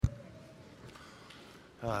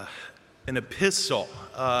An epistle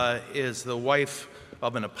is the wife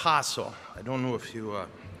of an apostle. I don't know if you...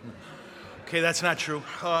 Okay, that's not true.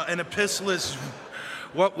 An epistle is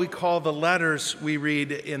what we call the letters we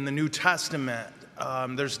read in the New Testament.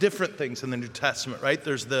 There's different things in the New Testament, right?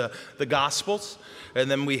 There's the Gospels,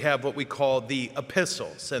 and then we have what we call the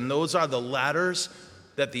epistles. And those are the letters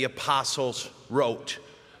that the apostles wrote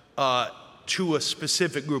to a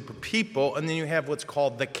specific group of people. And then you have what's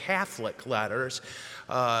called the Catholic letters,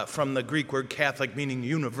 from the Greek word Catholic, meaning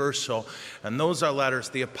universal. And those are letters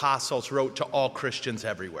the apostles wrote to all Christians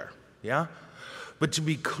everywhere. Yeah? But to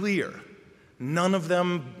be clear, none of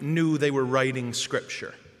them knew they were writing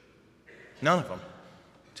Scripture. None of them.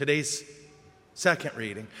 Today's second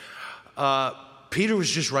reading, Peter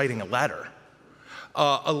was just writing a letter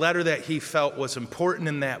that he felt was important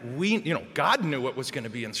in that God knew what was going to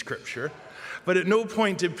be in Scripture. But at no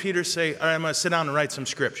point did Peter say, all right, I'm going to sit down and write some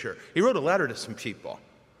Scripture. He wrote a letter to some people.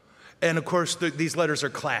 And of course, these letters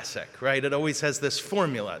are classic, right? It always has this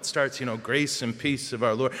formula. It starts, grace and peace of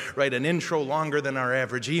our Lord, right? An intro longer than our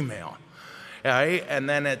average email. All right? And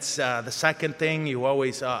then it's the second thing you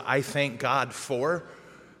always, I thank God for.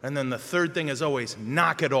 And then the third thing is always,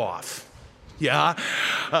 knock it off. Yeah?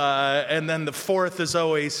 And then the fourth is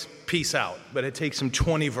always, peace out. But it takes them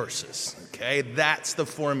 20 verses, okay? That's the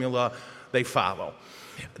formula they follow.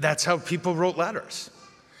 That's how people wrote letters.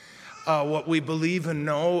 What we believe and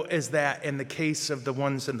know is that in the case of the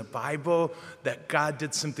ones in the Bible, that God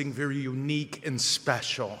did something very unique and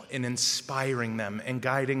special in inspiring them and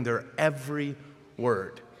guiding their every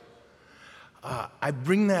word. I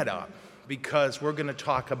bring that up because we're going to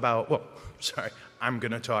talk about, I'm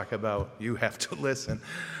going to talk about, you have to listen.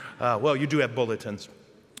 You do have bulletins.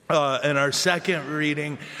 In our second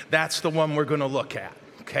reading, that's the one we're going to look at.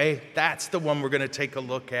 Okay, that's the one we're going to take a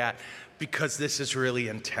look at because this is really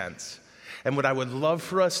intense. And what I would love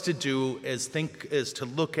for us to do is to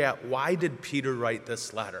look at why did Peter write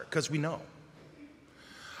this letter? Because we know.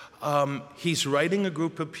 He's writing a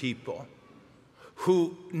group of people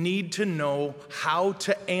who need to know how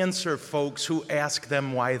to answer folks who ask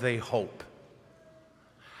them why they hope.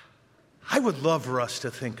 I would love for us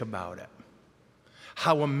to think about it.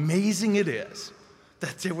 How amazing it is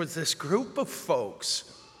that there was this group of folks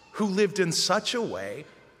who lived in such a way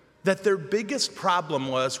that their biggest problem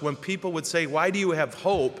was when people would say, why do you have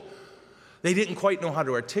hope? They didn't quite know how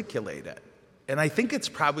to articulate it. And I think it's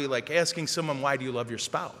probably like asking someone, why do you love your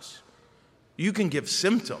spouse? You can give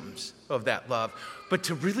symptoms of that love, but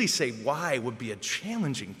to really say why would be a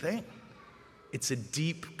challenging thing. It's a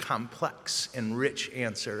deep, complex, and rich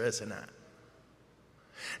answer, isn't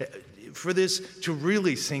it? For this to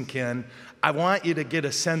really sink in, I want you to get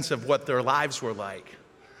a sense of what their lives were like.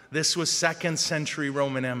 This was 2nd century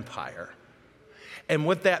Roman Empire. And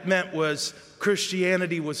what that meant was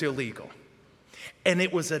Christianity was illegal. And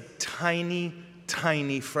it was a tiny,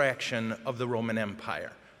 tiny fraction of the Roman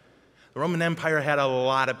Empire. The Roman Empire had a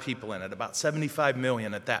lot of people in it, about 75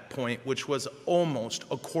 million at that point, which was almost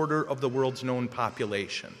a quarter of the world's known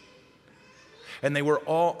population. And they were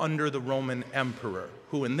all under the Roman emperor,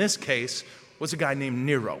 who in this case was a guy named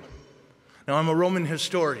Nero. Now, I'm a Roman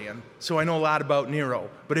historian, so I know a lot about Nero.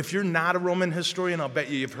 But if you're not a Roman historian, I'll bet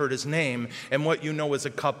you've heard his name. And what you know is a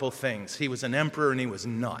couple things. He was an emperor and he was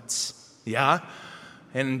nuts. Yeah?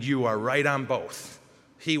 And you are right on both.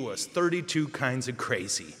 He was 32 kinds of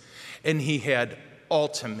crazy. And he had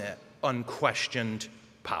ultimate, unquestioned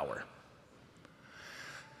power.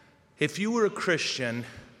 If you were a Christian,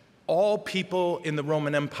 all people in the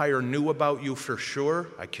Roman Empire knew about you for sure,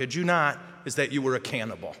 I kid you not, is that you were a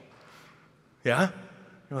cannibal. Yeah?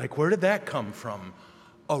 You're like, where did that come from?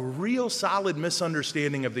 A real solid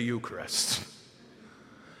misunderstanding of the Eucharist.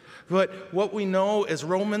 But what we know is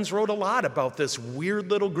Romans wrote a lot about this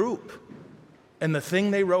weird little group. And the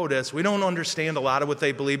thing they wrote is, we don't understand a lot of what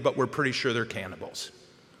they believe, but we're pretty sure they're cannibals.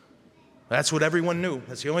 That's what everyone knew.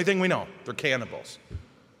 That's the only thing we know. They're cannibals.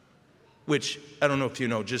 Which, I don't know if you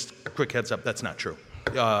know, just a quick heads up, that's not true.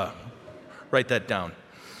 Write that down.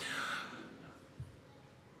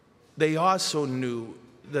 They also knew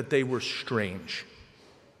that they were strange.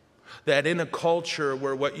 That in a culture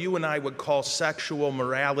where what you and I would call sexual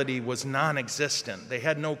morality was non-existent, they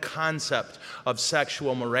had no concept of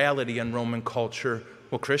sexual morality in Roman culture.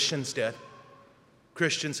 Well, Christians did.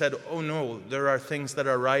 Christians said, oh no, there are things that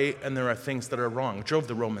are right and there are things that are wrong. It drove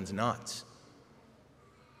the Romans nuts.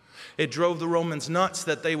 It drove the Romans nuts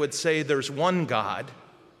that they would say there's one God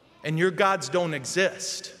and your gods don't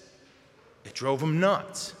exist. It drove them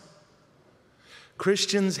nuts.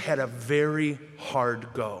 Christians had a very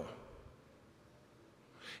hard go.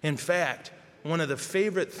 In fact, one of the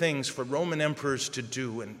favorite things for Roman emperors to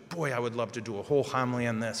do, and boy, I would love to do a whole homily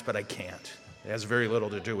on this, but I can't. It has very little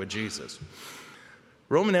to do with Jesus.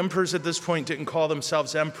 Roman emperors at this point didn't call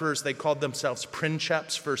themselves emperors. They called themselves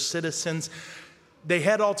princeps, for citizens. They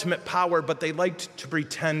had ultimate power, but they liked to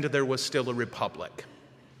pretend there was still a republic.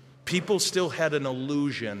 People still had an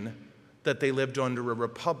illusion that they lived under a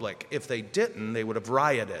republic. If they didn't, they would have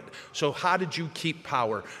rioted. So how did you keep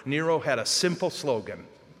power? Nero had a simple slogan: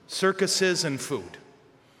 circuses and food.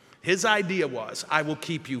 His idea was, I will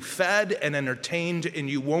keep you fed and entertained, and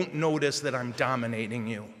you won't notice that I'm dominating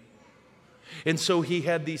you. And so he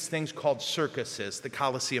had these things called circuses. The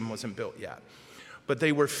Colosseum wasn't built yet. But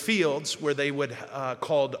they were fields where they would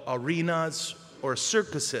called arenas or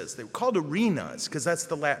circuses. They were called arenas because that's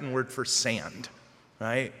the Latin word for sand,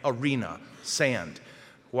 right? Arena, sand.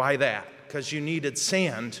 Why that? Because you needed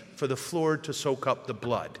sand for the floor to soak up the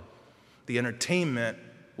blood. The entertainment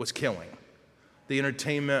was killing. The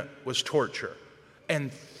entertainment was torture.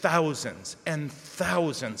 And thousands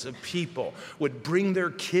of people would bring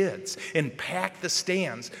their kids and pack the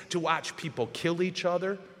stands to watch people kill each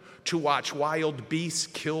other, to watch wild beasts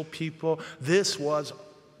kill people. This was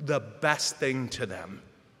the best thing to them.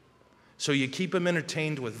 So you keep them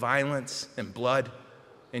entertained with violence and blood,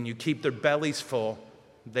 and you keep their bellies full,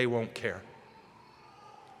 they won't care.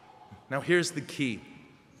 Now here's the key.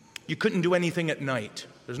 You couldn't do anything at night.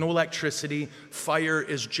 There's no electricity. Fire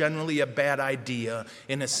is generally a bad idea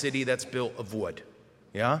in a city that's built of wood.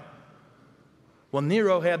 Yeah? Well,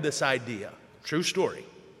 Nero had this idea. True story.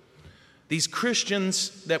 These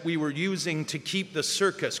Christians that we were using to keep the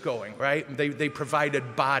circus going, right? They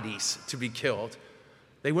provided bodies to be killed.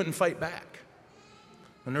 They wouldn't fight back.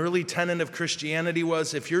 An early tenet of Christianity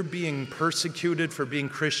was, if you're being persecuted for being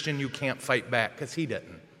Christian, you can't fight back, because he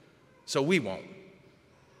didn't. So we won't.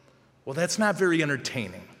 Well, that's not very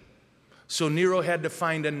entertaining. So Nero had to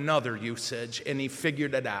find another usage, and he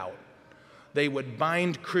figured it out. They would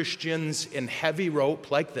bind Christians in heavy rope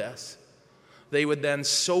like this. They would then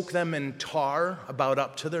soak them in tar about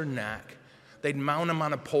up to their neck. They'd mount them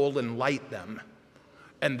on a pole and light them.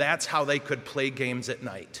 And that's how they could play games at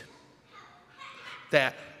night.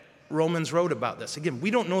 That Romans wrote about this. Again,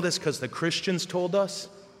 we don't know this because the Christians told us.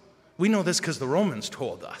 We know this because the Romans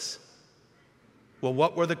told us. Well,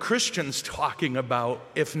 what were the Christians talking about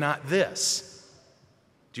if not this?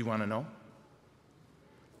 Do you want to know?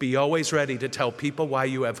 Be always ready to tell people why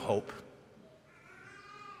you have hope.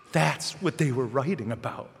 That's what they were writing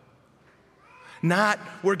about. Not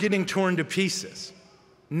we're getting torn to pieces.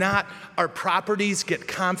 Not our properties get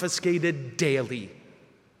confiscated daily.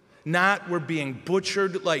 Not we're being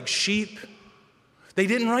butchered like sheep. They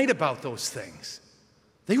didn't write about those things.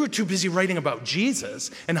 They were too busy writing about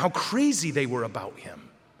Jesus and how crazy they were about him,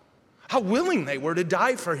 how willing they were to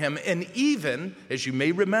die for him, and even, as you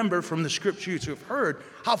may remember from the scriptures you've heard,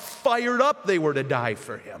 how fired up they were to die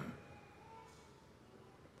for him.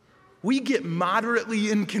 We get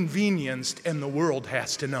moderately inconvenienced and the world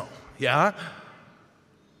has to know, yeah?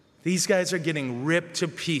 These guys are getting ripped to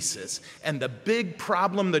pieces. And the big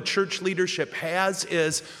problem the church leadership has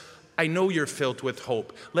is, I know you're filled with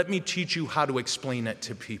hope. Let me teach you how to explain it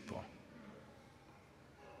to people.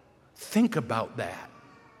 Think about that,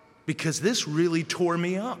 because this really tore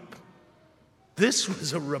me up. This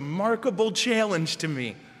was a remarkable challenge to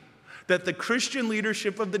me, that the Christian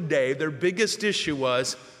leadership of the day, their biggest issue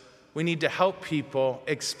was, we need to help people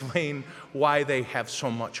explain why they have so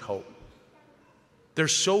much hope. They're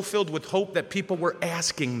so filled with hope that people were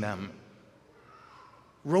asking them.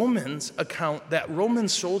 Romans account that Roman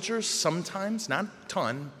soldiers sometimes, not a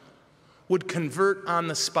ton, would convert on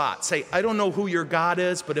the spot. Say, I don't know who your God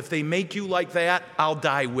is, but if they make you like that, I'll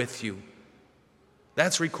die with you.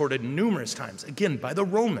 That's recorded numerous times, again, by the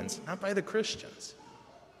Romans, not by the Christians.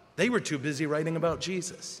 They were too busy writing about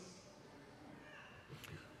Jesus.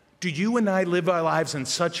 Do you and I live our lives in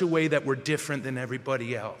such a way that we're different than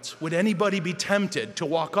everybody else? Would anybody be tempted to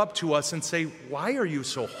walk up to us and say, why are you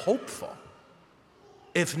so hopeful?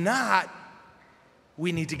 If not,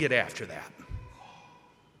 we need to get after that.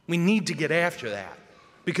 We need to get after that,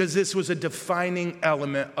 because this was a defining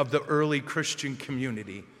element of the early Christian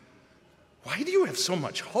community. Why do you have so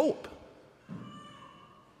much hope?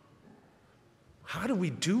 How do we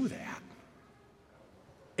do that?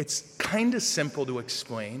 It's kind of simple to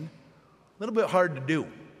explain, a little bit hard to do.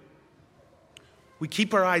 We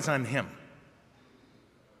keep our eyes on him.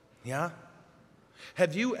 Yeah?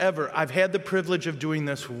 Have you ever, I've had the privilege of doing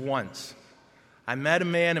this once. I met a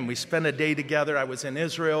man and we spent a day together. I was in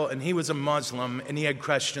Israel and he was a Muslim and he had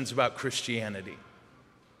questions about Christianity.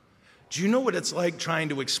 Do you know what it's like trying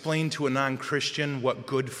to explain to a non-Christian what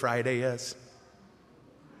Good Friday is?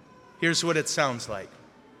 Here's what it sounds like.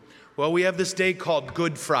 Well, we have this day called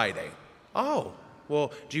Good Friday. Oh,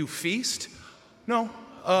 well, do you feast? No.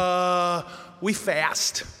 We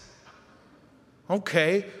fast.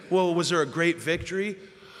 Okay. Well, was there a great victory?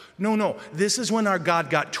 No. This is when our God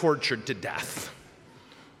got tortured to death.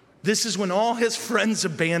 This is when all his friends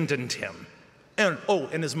abandoned him.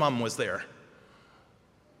 And his mom was there.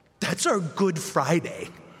 That's our Good Friday.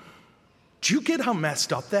 Do you get how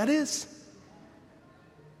messed up that is?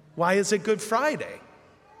 Why is it Good Friday?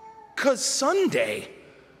 Because Sunday.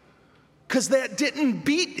 Because that didn't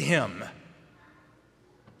beat him.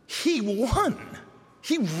 He won.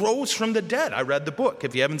 He rose from the dead. I read the book.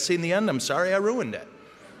 If you haven't seen the end, I'm sorry I ruined it.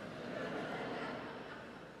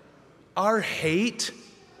 Our hate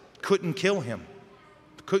couldn't kill him,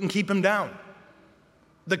 couldn't keep him down.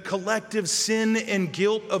 The collective sin and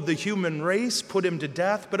guilt of the human race put him to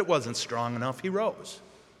death, but it wasn't strong enough. He rose.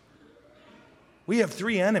 We have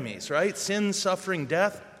three enemies, right? Sin, suffering,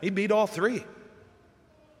 death. He beat all three.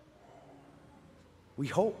 We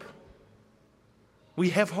hope. We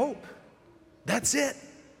have hope. That's it.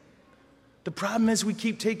 The problem is we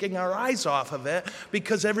keep taking our eyes off of it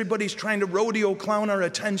because everybody's trying to rodeo clown our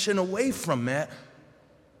attention away from it.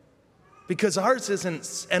 Because ours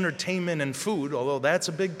isn't entertainment and food, although that's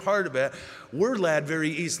a big part of it. We're led very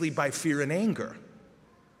easily by fear and anger.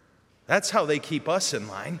 That's how they keep us in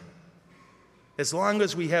line. As long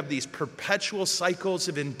as we have these perpetual cycles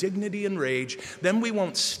of indignity and rage, then we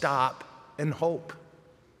won't stop and hope.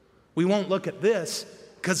 We won't look at this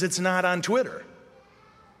because it's not on Twitter.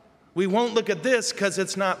 We won't look at this because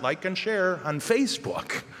it's not like and share on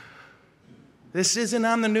Facebook. This isn't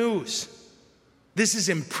on the news. This is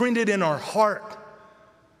imprinted in our heart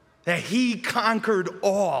that he conquered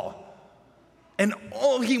all. And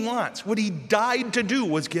all he wants, what he died to do,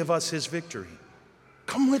 was give us his victory.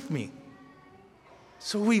 Come with me.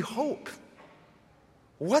 So we hope.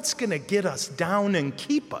 What's going to get us down and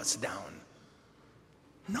keep us down?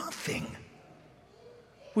 Nothing.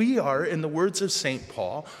 We are, in the words of St.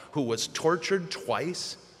 Paul, who was tortured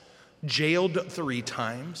twice, jailed 3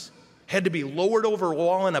 times, had to be lowered over a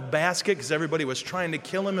wall in a basket because everybody was trying to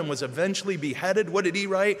kill him and was eventually beheaded. What did he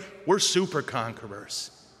write? We're super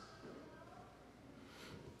conquerors.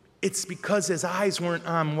 It's because his eyes weren't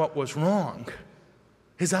on what was wrong.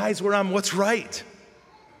 His eyes were on what's right.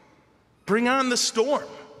 Bring on the storm.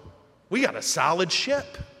 We got a solid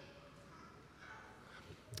ship.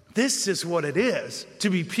 This is what it is to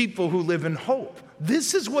be people who live in hope.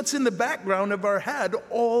 This is what's in the background of our head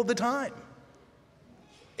all the time.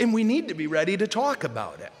 And we need to be ready to talk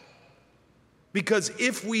about it. Because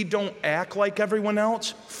if we don't act like everyone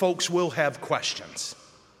else, folks will have questions.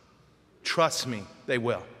 Trust me, they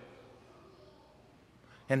will.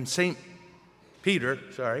 And St. Peter,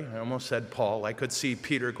 sorry, I almost said Paul. I could see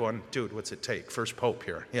Peter going, dude, what's it take? First pope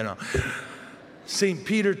here, you know. St.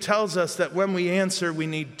 Peter tells us that when we answer, we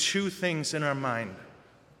need 2 things in our mind.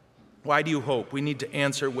 Why do you hope? We need to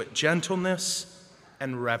answer with gentleness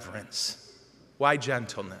and reverence. Why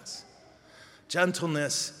gentleness?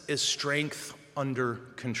 Gentleness is strength under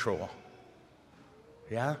control.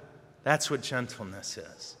 Yeah? That's what gentleness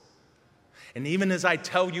is. And even as I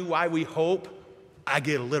tell you why we hope, I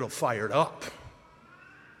get a little fired up.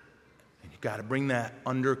 And you've got to bring that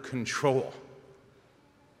under control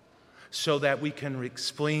so that we can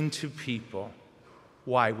explain to people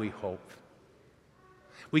why we hope.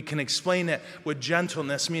 We can explain it with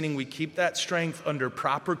gentleness, meaning we keep that strength under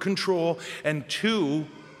proper control, and 2,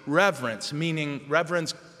 reverence, meaning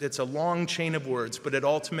reverence, it's a long chain of words, but it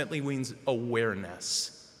ultimately means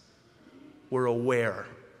awareness. We're aware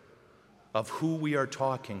of who we are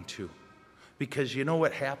talking to. Because you know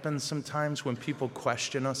what happens sometimes when people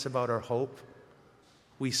question us about our hope?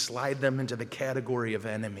 We slide them into the category of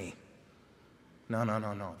enemy.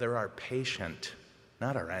 No. They're our patient,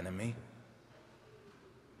 not our enemy.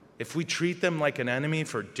 If we treat them like an enemy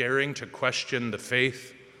for daring to question the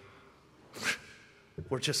faith,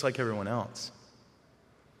 we're just like everyone else.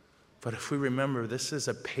 But if we remember this is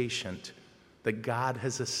a patient that God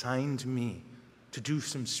has assigned me to do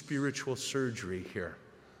some spiritual surgery here,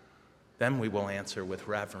 then we will answer with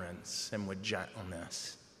reverence and with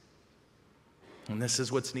gentleness. And this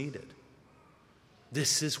is what's needed.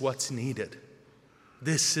 This is what's needed.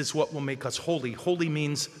 This is what will make us holy. Holy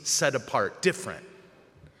means set apart, different.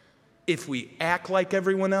 If we act like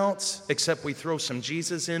everyone else, except we throw some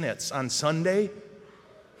Jesus in it on Sunday,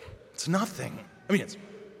 it's nothing. I mean,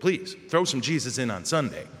 please, throw some Jesus in on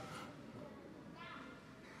Sunday.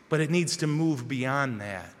 But it needs to move beyond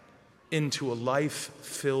that into a life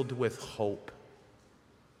filled with hope.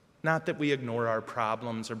 Not that we ignore our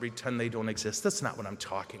problems or pretend they don't exist. That's not what I'm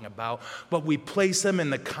talking about. But we place them in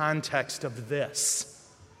the context of this.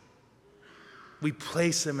 We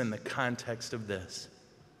place them in the context of this.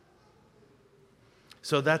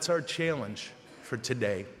 So that's our challenge for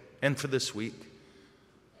today and for this week,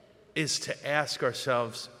 is to ask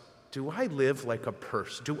ourselves, do I live like a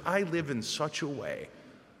person? Do I live in such a way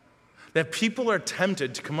that people are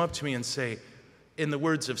tempted to come up to me and say, in the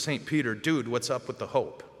words of St. Peter, dude, what's up with the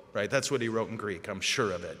hope? Right? That's what he wrote in Greek. I'm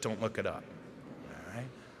sure of it. Don't look it up. All right?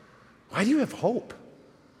 Why do you have hope?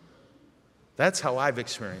 That's how I've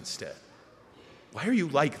experienced it. Why are you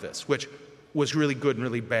like this? Which was really good and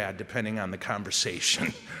really bad, depending on the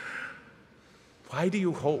conversation. Why do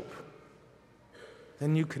you hope?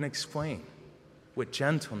 Then you can explain with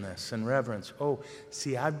gentleness and reverence. Oh,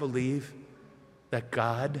 see, I believe that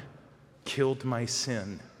God killed my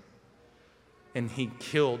sin, and he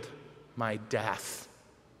killed my death.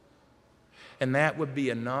 And that would be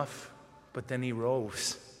enough, but then he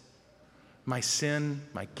rose. My sin,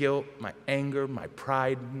 my guilt, my anger, my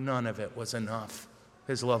pride, none of it was enough.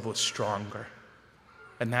 His love was stronger,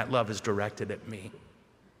 and that love is directed at me.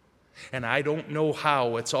 And I don't know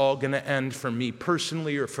how it's all going to end for me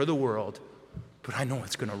personally or for the world, but I know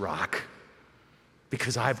it's going to rock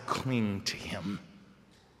because I've clinged to him.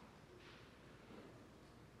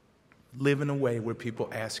 Live in a way where people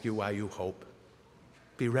ask you why you hope.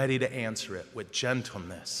 Be ready to answer it with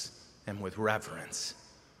gentleness and with reverence.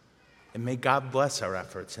 And may God bless our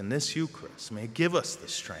efforts in this Eucharist. May it give us the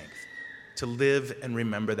strength to live and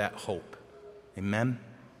remember that hope. Amen?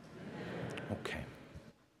 Okay.